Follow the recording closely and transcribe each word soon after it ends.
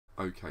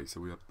Okay, so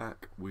we are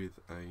back with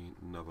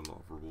another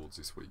lot of rewards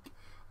this week.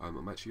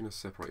 I'm actually going to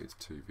separate it into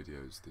two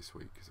videos this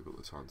week because I've got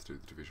the time to do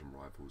the division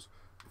rivals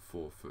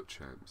before FUT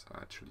Champs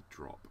actually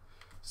drop.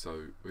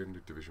 So we're going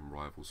to do division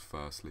rivals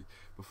firstly.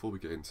 Before we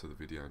get into the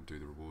video and do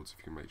the rewards,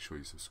 if you can make sure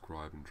you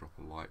subscribe and drop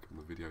a like on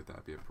the video, that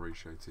would be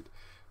appreciated.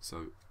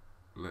 So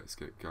let's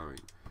get going.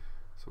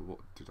 So what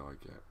did I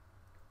get?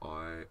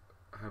 I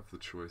have the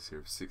choice here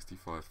of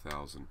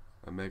 65,000,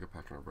 a mega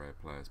pack and a rare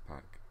players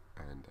pack,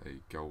 and a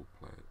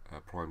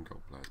prime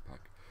gold players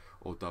pack,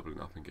 or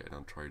doubling up and getting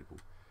untradeable.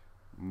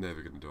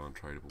 Never going to do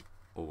untradeable.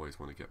 Always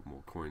want to get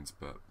more coins,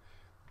 but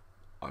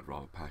I'd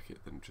rather pack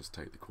it than just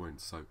take the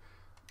coins. So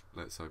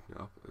let's open it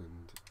up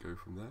and go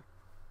from there.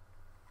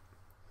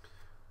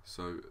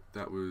 So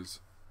that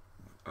was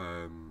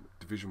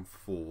Division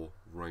 4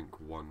 Rank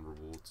 1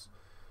 rewards.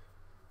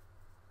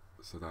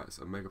 So that's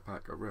a mega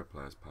pack, a rare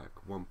players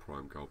pack, one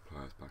prime gold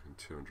players pack, and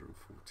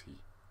 240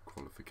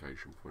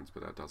 qualification points,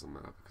 but that doesn't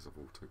matter because I've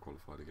auto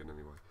qualified again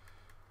anyway.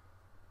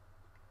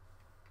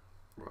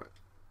 Right,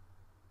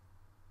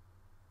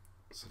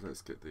 so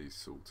let's get these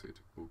sorted.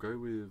 We'll go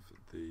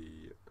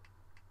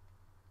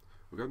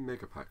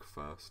mega pack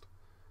first,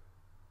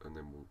 and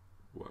then we'll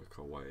work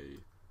our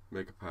way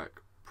mega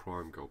pack,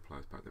 prime gold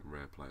players pack, then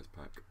rare players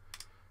pack.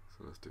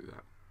 So let's do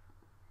that.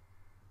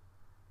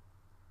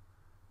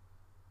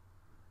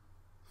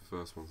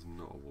 First one's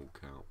not a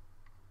walkout.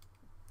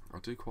 I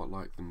do quite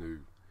like the new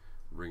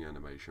ring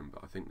animation,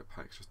 but I think the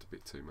pack's just a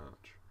bit too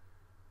much.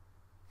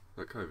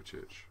 That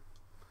Kovacic,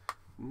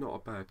 not a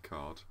bad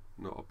card,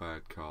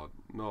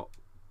 not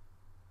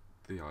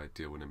the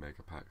ideal in a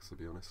mega packs, to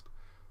be honest,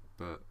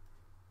 but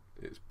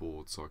it's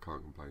bored, so I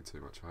can't complain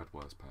too much. I had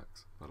worse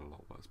packs, I had a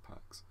lot worse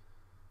packs.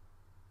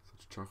 So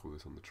to chuck all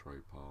this on the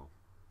trade pile,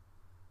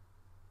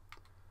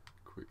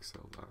 quick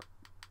sell that.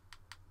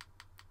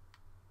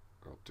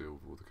 I'll deal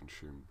with all the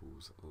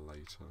consumables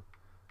later.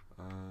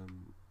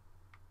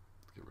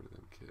 Get rid of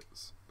them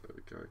kits. There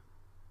we go.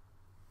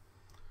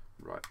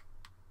 Right.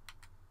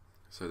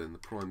 So then the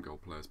prime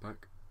gold players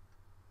pack.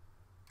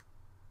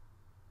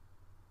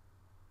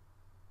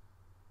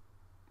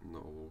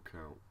 Not a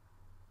walkout.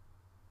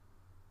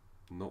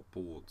 Not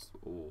boards.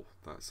 Oh,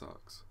 that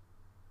sucks.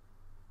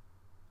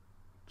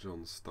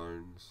 John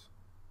Stones.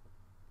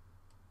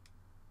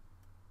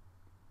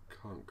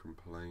 Can't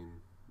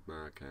complain.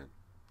 Nah, I can.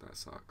 That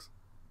sucks.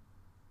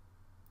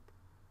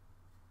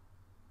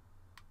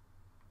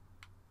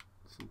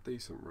 Some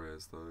decent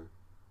rares though,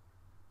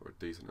 or a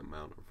decent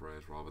amount of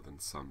rares rather than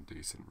some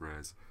decent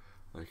rares.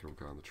 They can all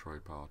go on the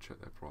trade pile, check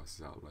their prices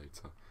out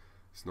later.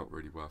 It's not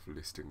really worth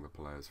listing the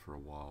players for a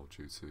while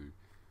due to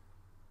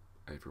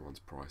everyone's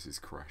prices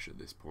crash at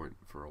this point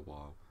for a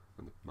while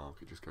and the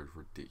market just goes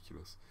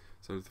ridiculous.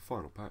 So the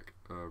final pack,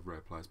 rare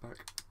players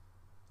pack.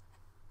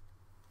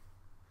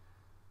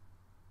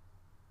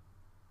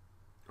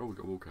 Oh, we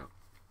got a walkout.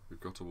 We've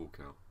got a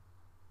walkout.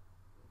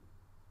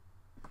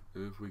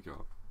 Who have we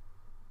got?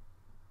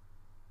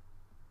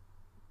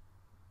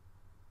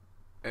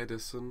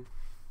 Edison.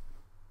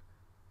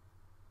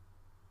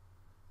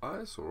 Oh,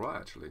 that's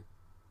alright actually.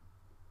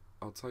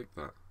 I'll take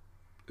that.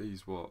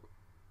 He's what?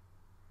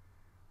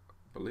 I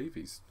believe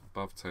he's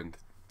above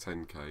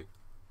 10k.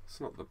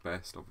 It's not the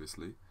best,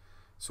 obviously.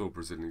 Saw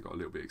Brazilian, got a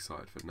little bit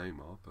excited for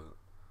Neymar, but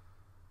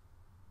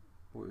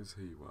what is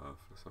he worth?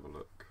 Let's have a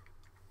look.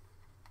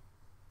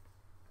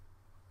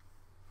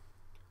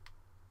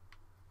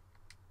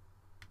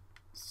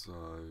 So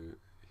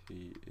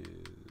he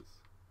is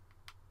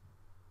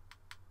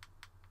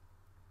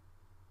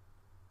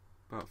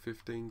about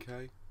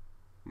 15k.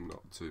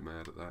 Not too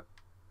mad at that.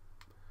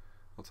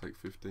 I'll take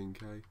 15k.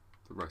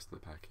 The rest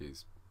of the pack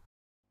is.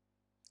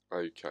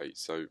 Okay,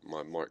 so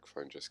my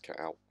microphone just cut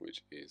out,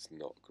 which is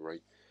not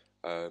great.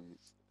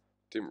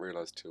 Didn't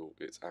realise till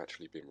it's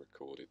actually been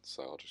recorded,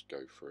 so I'll just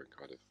go through and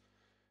kind of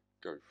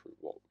go through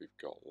what we've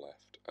got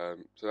left.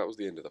 So that was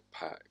the end of the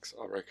packs.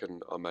 I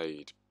reckon I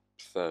made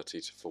 30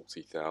 to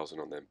 40,000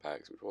 on them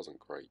packs, which wasn't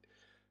great.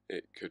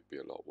 It could be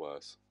a lot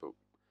worse, but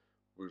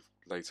we've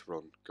later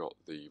on got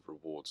the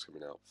rewards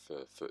coming out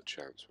for FUT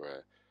Champs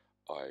where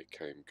I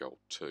came gold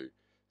 2,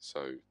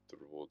 so the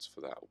rewards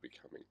for that will be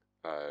coming.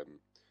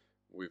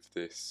 With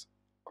this,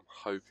 I'm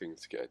hoping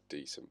to get a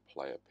decent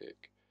player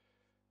pick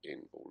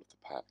in all of the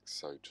packs,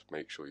 so just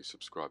make sure you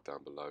subscribe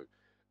down below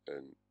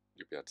and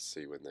you'll be able to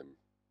see when them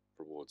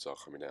rewards are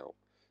coming out.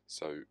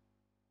 So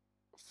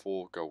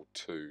for gold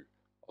 2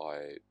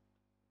 I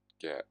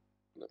get,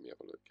 let me have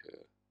a look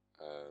here,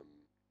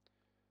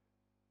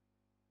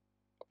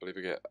 I believe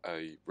I get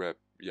a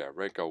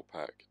rare gold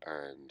pack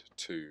and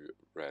 2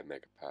 rare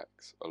mega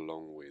packs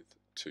along with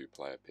 2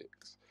 player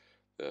picks.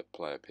 The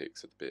player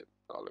picks are the bit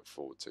I look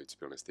forward to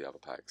be honest. The other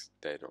packs,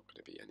 they're not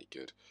going to be any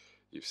good.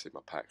 You've seen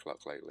my pack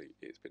luck lately,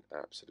 it's been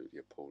absolutely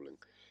appalling.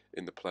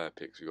 In the player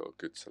picks we've got a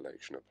good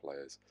selection of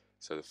players.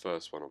 So the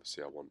first one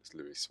obviously I want is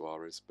Luis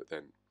Suarez, but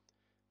then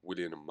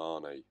Willian and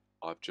Mane,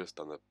 I've just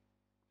done the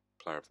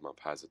player of the month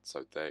Hazard,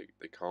 so they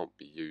can't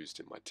be used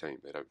in my team,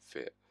 they don't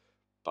fit.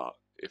 But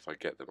if I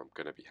get them, I'm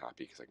going to be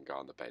happy because I can go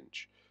on the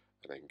bench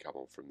and then come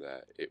on from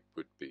there. It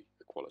would be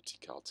a quality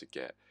card to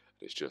get.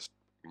 It's just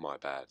my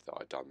bad that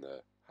I done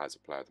the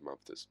Hazard Player of the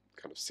Month that's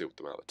kind of sealed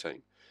them out of the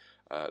team.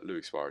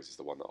 Luis Suarez is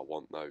the one that I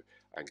want though,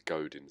 and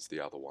Godin's the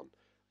other one.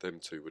 Them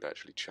two would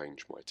actually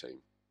change my team.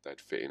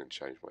 They'd fit in and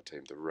change my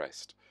team. The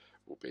rest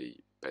will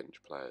be bench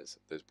players.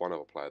 There's one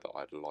other player that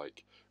I'd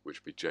like,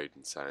 which would be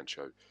Jadon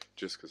Sancho,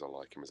 just because I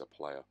like him as a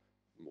player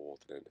more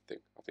than anything.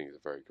 I think he's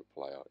a very good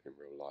player in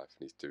real life,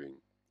 and he's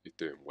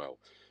doing well.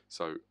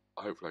 So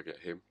hopefully I get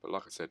him. But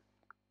like I said,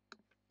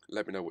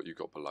 let me know what you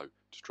got below.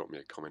 Just drop me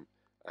a comment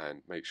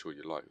and make sure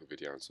you like the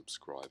video and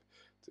subscribe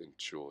to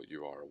ensure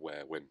you are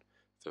aware when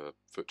the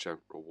FUT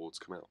Champ rewards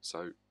come out.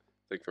 So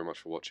thank you very much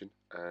for watching,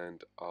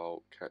 and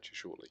I'll catch you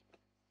shortly.